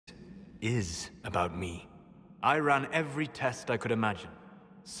is about me. I ran every test I could imagine.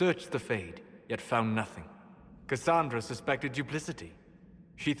 Searched the Fade, yet found nothing. Cassandra suspected duplicity.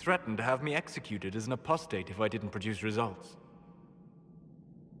 She threatened to have me executed as an apostate if I didn't produce results.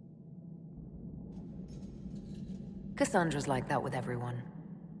 Cassandra's like that with everyone.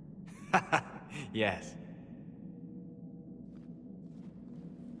 Yes.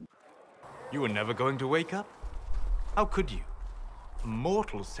 You were never going to wake up? How could you? A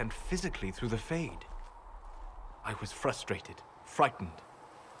mortal sent physically through the Fade. I was frustrated, frightened.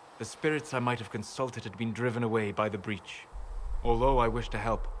 The spirits I might have consulted had been driven away by the breach. Although I wished to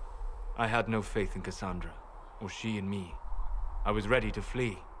help, I had no faith in Cassandra, or she in me. I was ready to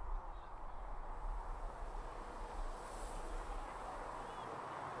flee.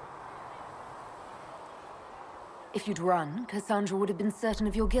 If you'd run, Cassandra would have been certain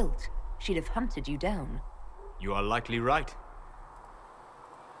of your guilt. She'd have hunted you down. You are likely right.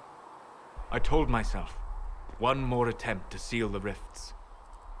 I told myself, one more attempt to seal the rifts.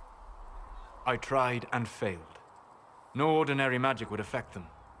 I tried and failed. No ordinary magic would affect them.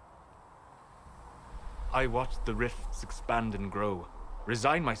 I watched the rifts expand and grow,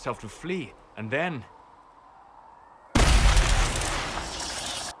 resigned myself to flee, and then...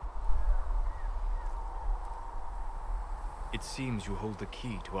 It seems you hold the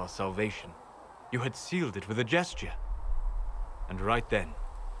key to our salvation. You had sealed it with a gesture. And right then,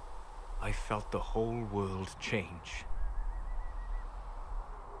 I felt the whole world change.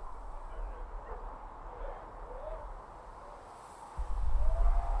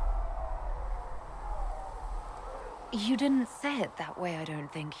 You didn't say it that way, I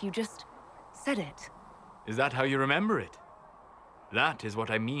don't think. You just said it. Is that how you remember it? That is what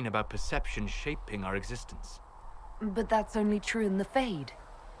I mean about perception shaping our existence. But that's only true in the Fade.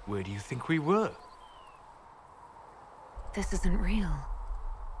 Where do you think we were? This isn't real.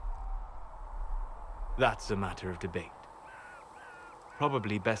 That's a matter of debate.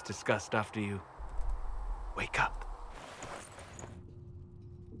 Probably best discussed after you wake up.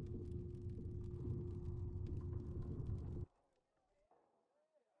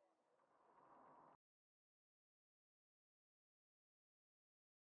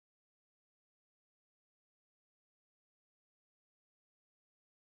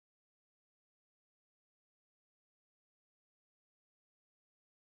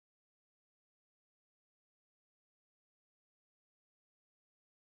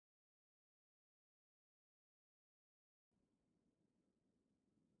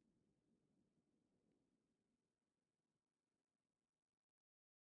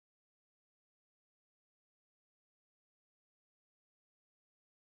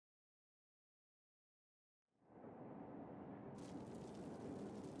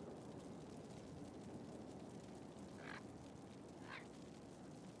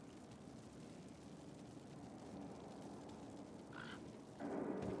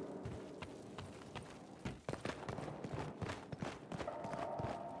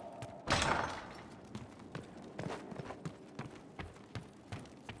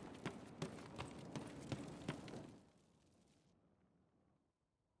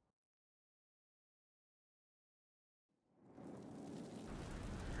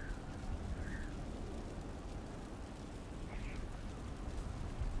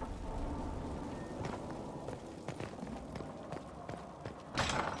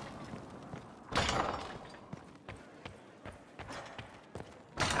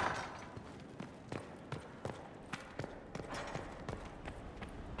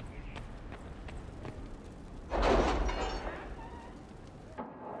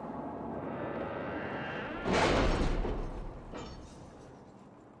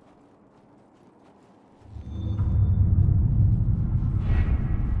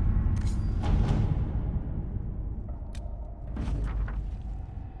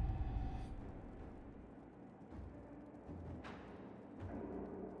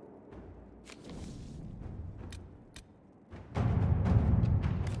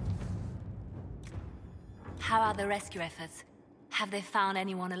 How are the rescue efforts? Have they found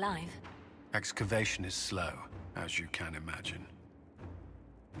anyone alive? Excavation is slow, as you can imagine.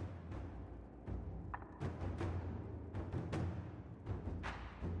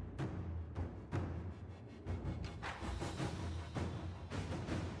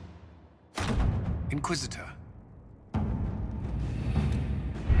 Inquisitor.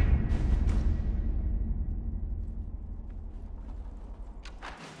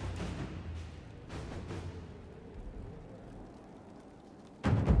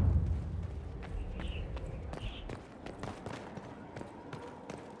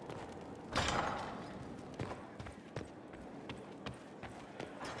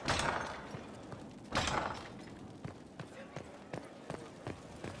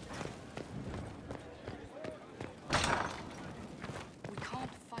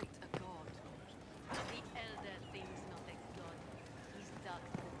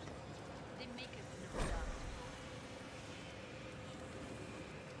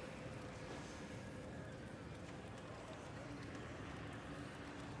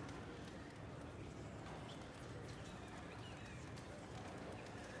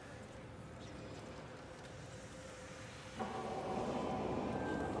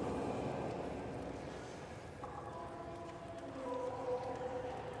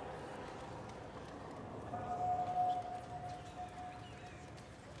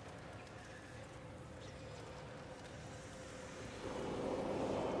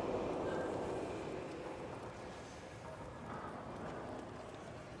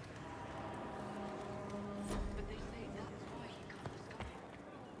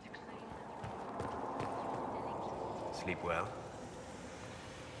 sleep well?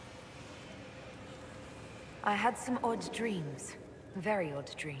 I had some odd dreams. Very odd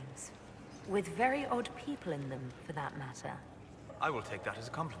dreams. With very odd people in them, for that matter. I will take that as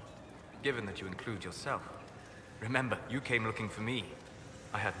a compliment, given that you include yourself. Remember, you came looking for me.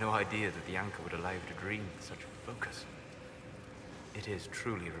 I had no idea that the anchor would allow you to dream with such focus. It is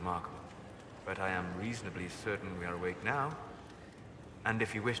truly remarkable. But I am reasonably certain we are awake now. And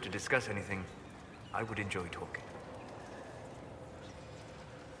if you wish to discuss anything, I would enjoy talking.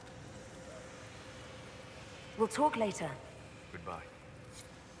 We'll talk later. Goodbye.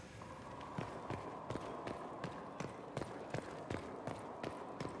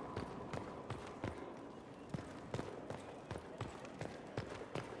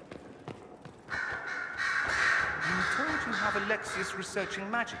 I'm told you have Alexius researching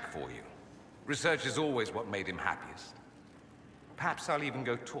magic for you. Research is always what made him happiest. Perhaps I'll even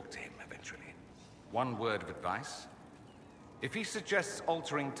go talk to him eventually. One word of advice. If he suggests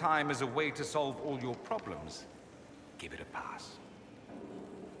altering time as a way to solve all your problems, give it a pass.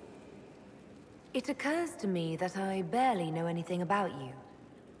 It occurs to me that I barely know anything about you.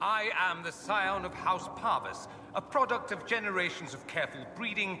 I am the scion of House Parvis, a product of generations of careful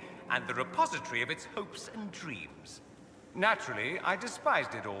breeding and the repository of its hopes and dreams. Naturally, I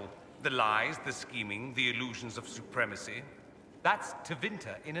despised it all. The lies, the scheming, the illusions of supremacy. That's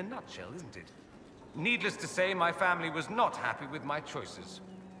Tevinter in a nutshell, isn't it? Needless to say, my family was not happy with my choices.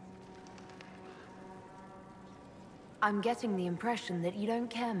 I'm getting the impression that you don't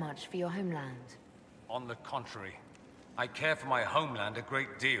care much for your homeland. On the contrary, I care for my homeland a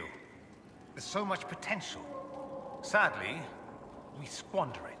great deal. There's so much potential. Sadly, we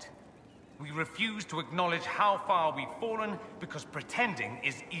squander it. We refuse to acknowledge how far we've fallen because pretending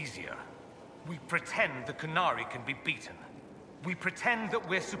is easier. We pretend the Qunari can be beaten. We pretend that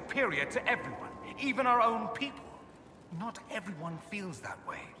we're superior to everyone, even our own people. Not everyone feels that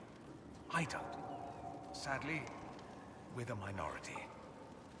way. I don't. Sadly, we're the minority.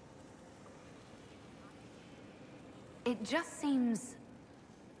 It just seems...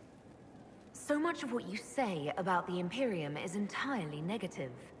 So much of what you say about the Imperium is entirely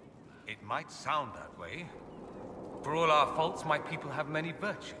negative. It might sound that way. For all our faults, my people have many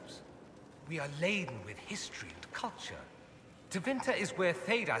virtues. We are laden with history and culture. Tevinter is where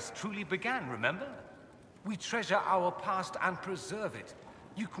Thedas truly began, remember? We treasure our past and preserve it.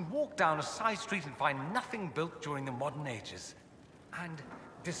 You can walk down a side street and find nothing built during the modern ages. And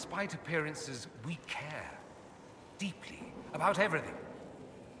despite appearances, we care. Deeply. About everything.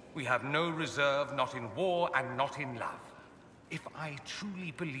 We have no reserve, not in war and not in love. If I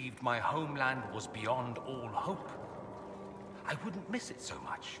truly believed my homeland was beyond all hope, I wouldn't miss it so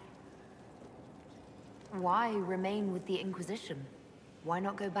much. Why remain with the Inquisition? Why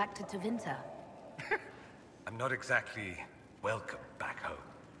not go back to Tevinter? I'm not exactly welcome back home.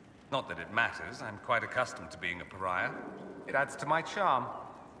 Not that it matters, I'm quite accustomed to being a pariah. It adds to my charm.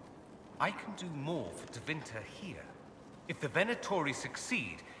 I can do more for Tevinter here. If the Venatori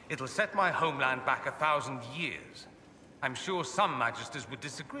succeed, it'll set my homeland back 1,000 years. I'm sure some Magisters would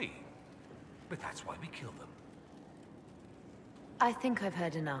disagree, but that's why we kill them. I think I've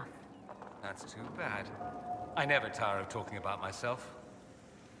heard enough. That's too bad. I never tire of talking about myself.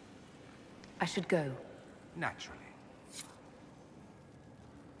 I should go. Naturally.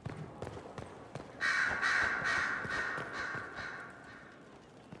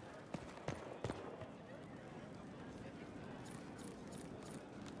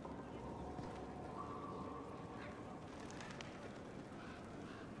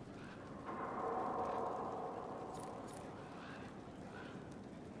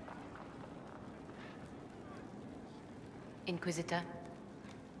 Inquisitor?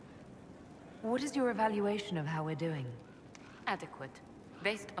 What is your evaluation of how we're doing? Adequate.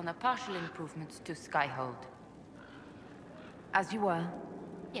 Based on the partial improvements to Skyhold. As you were.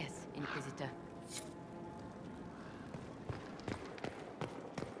 Yes, Inquisitor.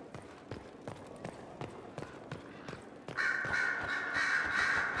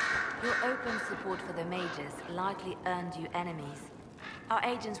 Your open support for the mages likely earned you enemies. Our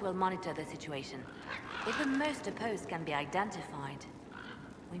agents will monitor the situation. If the most opposed can be identified,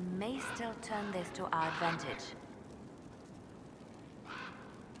 we may still turn this to our advantage.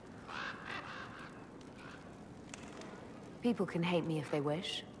 People can hate me if they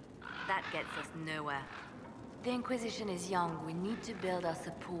wish. That gets us nowhere. The Inquisition is young. We need to build our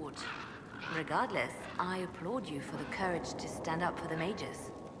support. Regardless, I applaud you for the courage to stand up for the mages.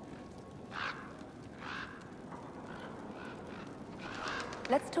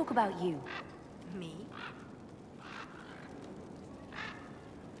 Let's talk about you. Me?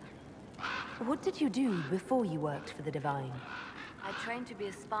 What did you do before you worked for the Divine? I trained to be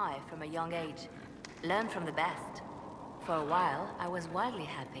a spy from a young age. Learned from the best. For a while, I was wildly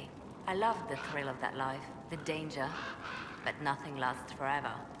happy. I loved the thrill of that life, the danger. But nothing lasts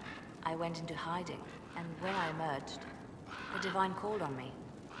forever. I went into hiding, and when I emerged, the Divine called on me.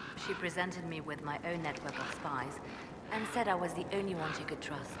 She presented me with my own network of spies, and said I was the only one she could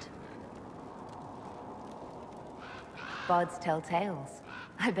trust. Bards tell tales.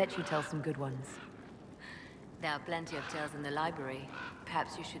 I bet you tell some good ones. There are plenty of tales in the library.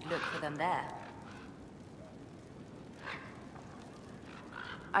 Perhaps you should look for them there.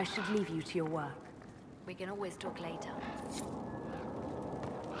 I should leave you to your work. We can always talk later.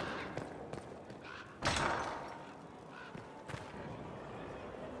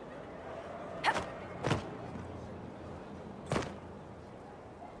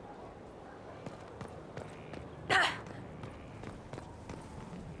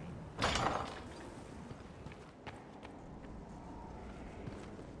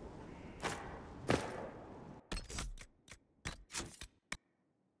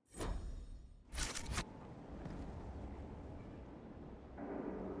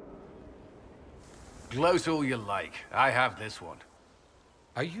 Gloat all you like. I have this one.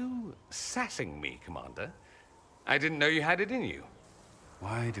 Are you sassing me, Commander? I didn't know you had it in you.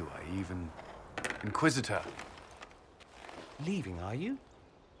 Why do I even... Inquisitor. Leaving, are you?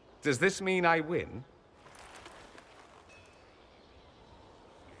 Does this mean I win?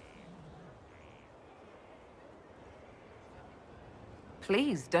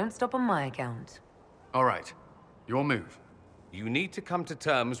 Please, don't stop on my account. All right. Your move. You need to come to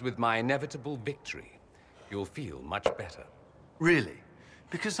terms with my inevitable victory. You'll feel much better. Really?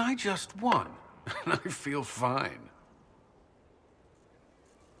 Because I just won. And I feel fine.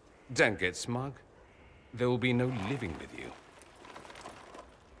 Don't get smug. There will be no living with you.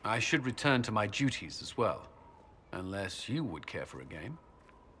 I should return to my duties as well. Unless you would care for a game.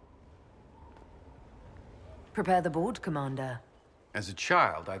 Prepare the board, Commander. As a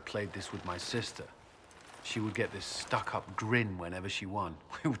child, I played this with my sister. She would get this stuck-up grin whenever she won,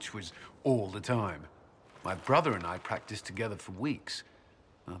 which was all the time. My brother and I practiced together for weeks.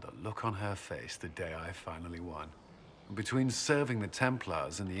 Oh, the look on her face the day I finally won. Between serving the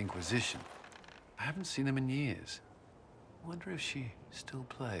Templars and the Inquisition, I haven't seen them in years. I wonder if she still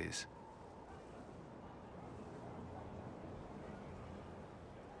plays.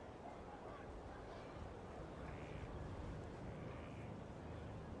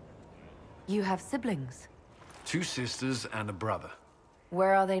 You have siblings. 2 sisters and a brother.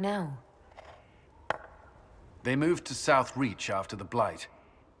 Where are they now? They moved to South Reach after the Blight.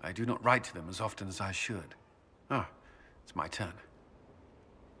 I do not write to them as often as I should. Ah, it's my turn.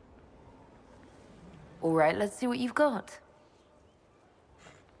 All right, let's see what you've got.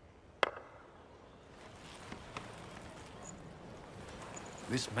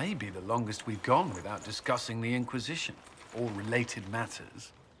 This may be the longest we've gone without discussing the Inquisition, or related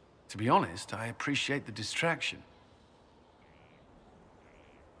matters. To be honest, I appreciate the distraction.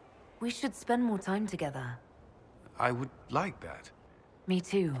 We should spend more time together. I would like that. Me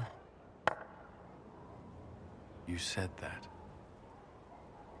too. You said that.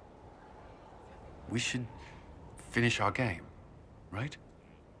 We should finish our game, right?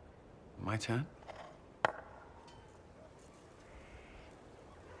 My turn?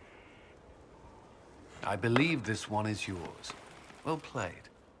 I believe this one is yours. Well played.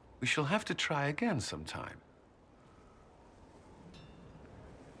 We shall have to try again sometime.